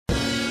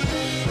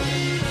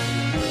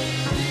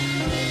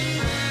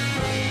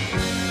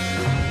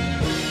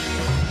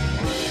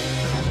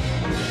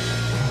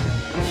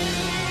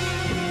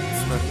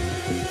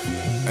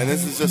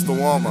this is just the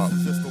warm-up.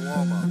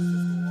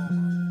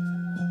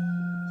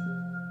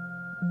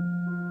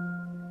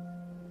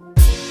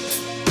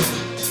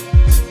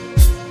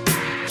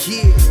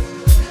 Yeah.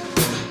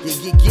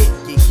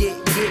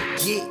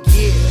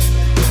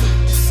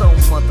 So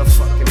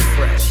motherfucking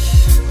fresh.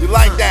 You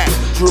like that?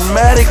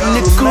 Dramatic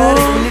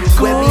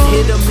nigga. Webby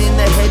hit them in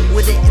the head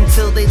with it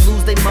until they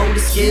lose their motor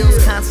skills.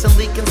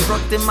 Constantly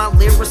constructing my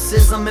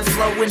lyricism and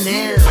flowing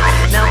in.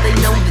 Now they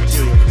know the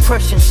deal.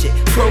 Crushing shit,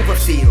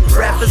 Cloverfield.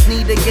 Rappers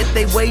need to get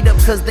their weight up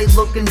cause they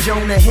looking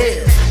Jonah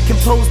Hill.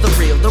 Compose the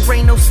real, there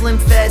ain't no slim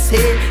fast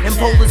hit. And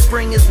Poland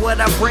Spring is what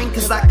I bring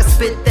cause I can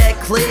spit that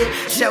clear.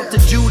 Shout to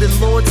Jude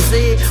and Lord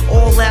Sid,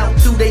 all out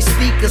through they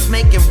speakers,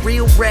 making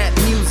real rap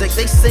music.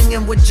 They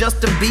singing with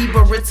Justin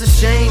Bieber, it's a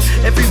shame.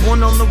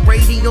 Everyone on the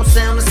radio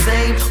sound the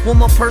same. One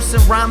more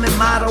person rhyming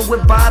motto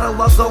with bottle,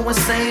 I'll go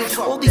insane.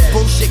 All these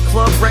bullshit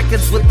club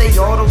records with they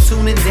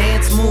auto-tune and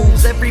dance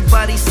moves.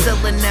 Everybody's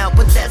selling out,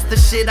 but that's the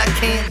shit I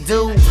can't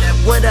do.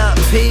 What up,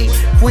 P?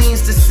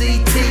 Queens to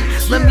CT.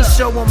 Let me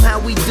show them how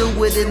we do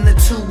it in the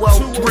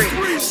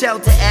 203.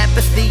 Shout to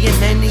Apathy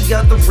and any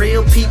other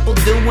real people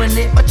doing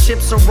it. My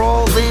chips are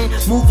all in,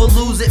 move or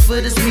lose it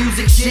for this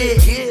music shit.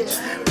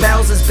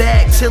 Bowser's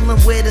back, chillin'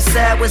 where the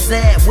side was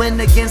at. Win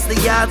against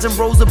the odds and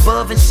rose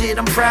above and shit,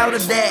 I'm proud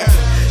of that.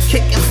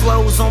 Kicking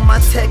flows on my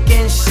tech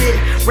and shit.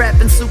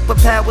 Rapping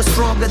superpower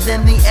stronger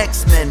than the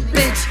X-Men,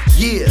 bitch,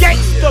 yeah.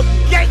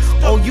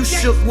 Oh, you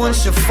shook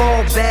ones should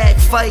fall back.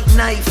 Fight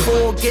night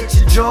 4, get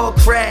your jaw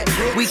cracked.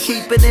 We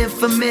keep it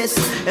infamous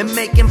and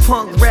making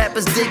punk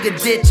rappers dig a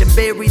ditch and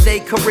bury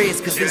their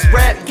careers. Cause this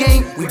rap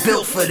game, we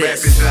built for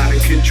this. Rappers out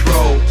of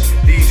control,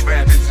 these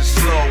rappers are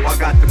slow. I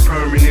got the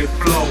permanent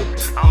flow,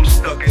 I'm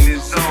stuck in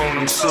this zone,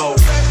 I'm so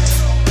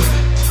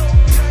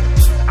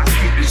I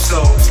keep it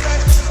so.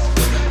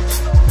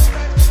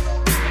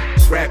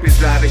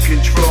 Rappers out of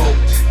control,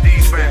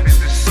 these rappers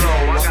are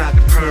slow. I got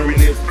the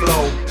permanent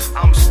flow,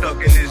 I'm stuck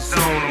in this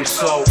zone, I'm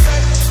so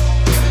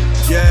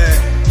yeah,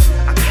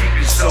 I keep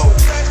it so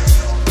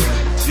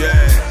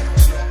yeah.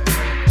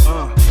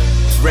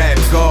 Rap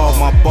God,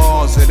 my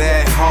bars are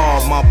that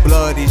hard. My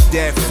blood is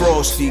that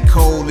frosty,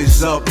 cold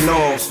is up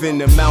north. In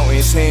the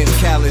mountains, hands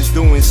callous,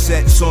 doing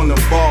sets on the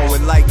bar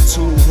with like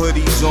 2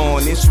 hoodies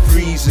on. It's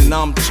freezing,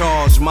 I'm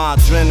charged, my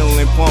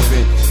adrenaline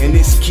pumping, and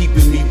it's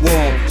keeping me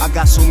warm. I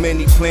got so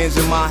many plans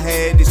in my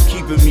head, it's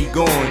keeping me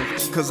going.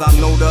 Cause I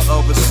know the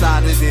other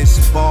side of this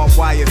barbed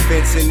wire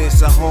fencing,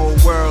 it's a whole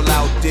world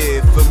out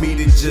there for me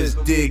to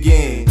just dig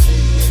in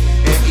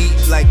and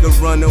eat like a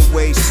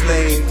runaway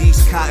slave.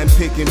 These cotton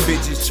picking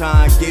bitches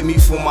try and get me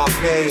for my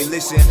pay.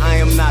 Listen, I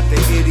am not the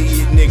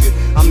idiot nigga,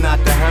 I'm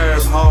not the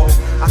herb hoe.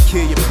 I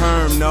kill your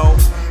perm, no,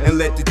 and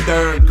let the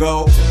third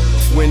go.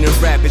 When the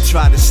rabbit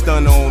try to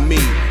stun on me,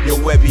 yo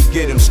Webby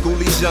get him. School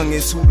these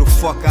youngins, who the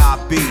fuck I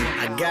be?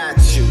 I got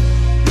you.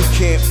 You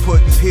can't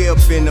put me up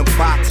in a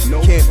box,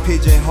 can't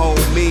pigeonhole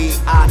me,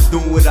 I do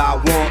what I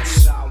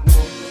want.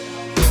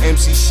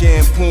 MC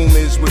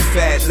Shampoomas with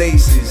fat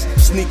laces,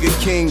 Sneaker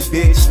King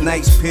bitch,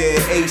 nice pair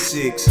of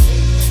Asics.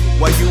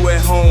 While you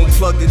at home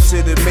plugged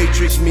into the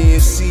Matrix, me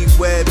and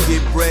C-Web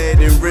get bread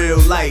in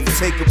real life,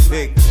 take a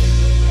pic.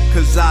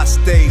 Cause I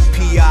stay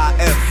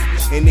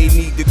PIF, and they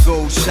need to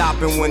go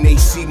shopping when they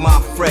see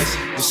my fresh.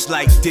 It's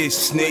like this,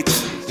 snitch,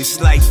 it's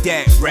like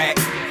that, rat.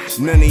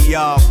 None of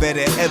y'all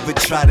better ever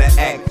try to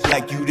act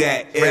like you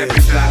that ill.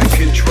 Rappers out of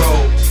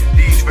control,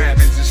 these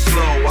rappers are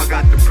slow. I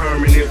got the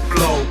permanent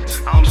flow,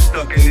 I'm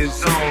stuck in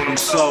this zone, I'm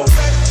so.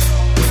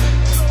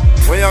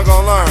 When y'all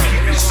gonna learn?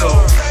 Keep it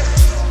so.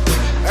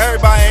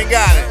 Everybody ain't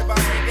got it.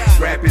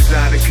 Rappers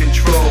out of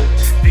control,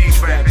 these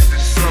rappers are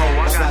slow.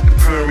 I got the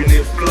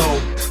permanent flow,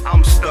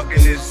 I'm stuck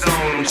in this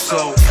zone, I'm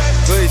so.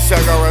 Please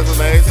check our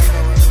resumes.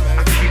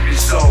 I keep it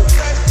so.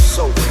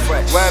 So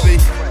fresh. Webby.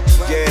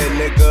 Yeah,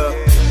 nigga.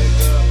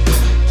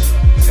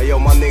 Hey yo,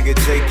 my nigga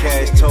J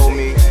Cash told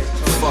me,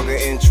 fuck an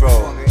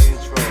intro.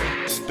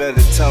 It's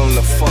better tell him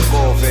to fuck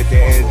off at the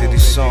end of the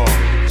song.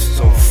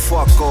 So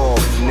fuck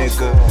off,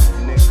 nigga.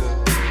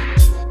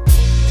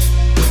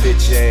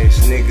 Bitch ass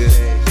nigga,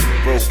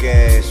 broke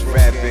ass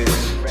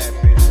rappers.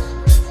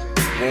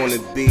 Wanna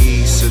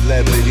be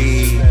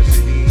celebrity,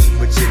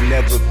 but you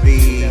never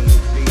be.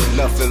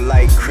 Nothing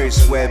like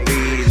Chris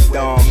Webby and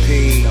Don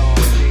P.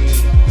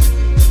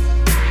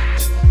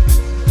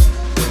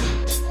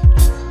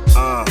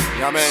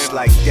 It's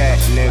like that,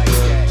 nigga.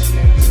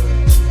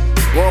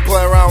 Wanna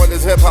play around with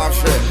this hip-hop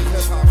shit?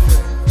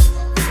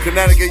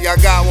 Connecticut, y'all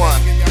got one.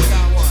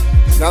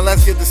 Now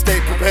let's get the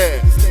state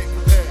prepared.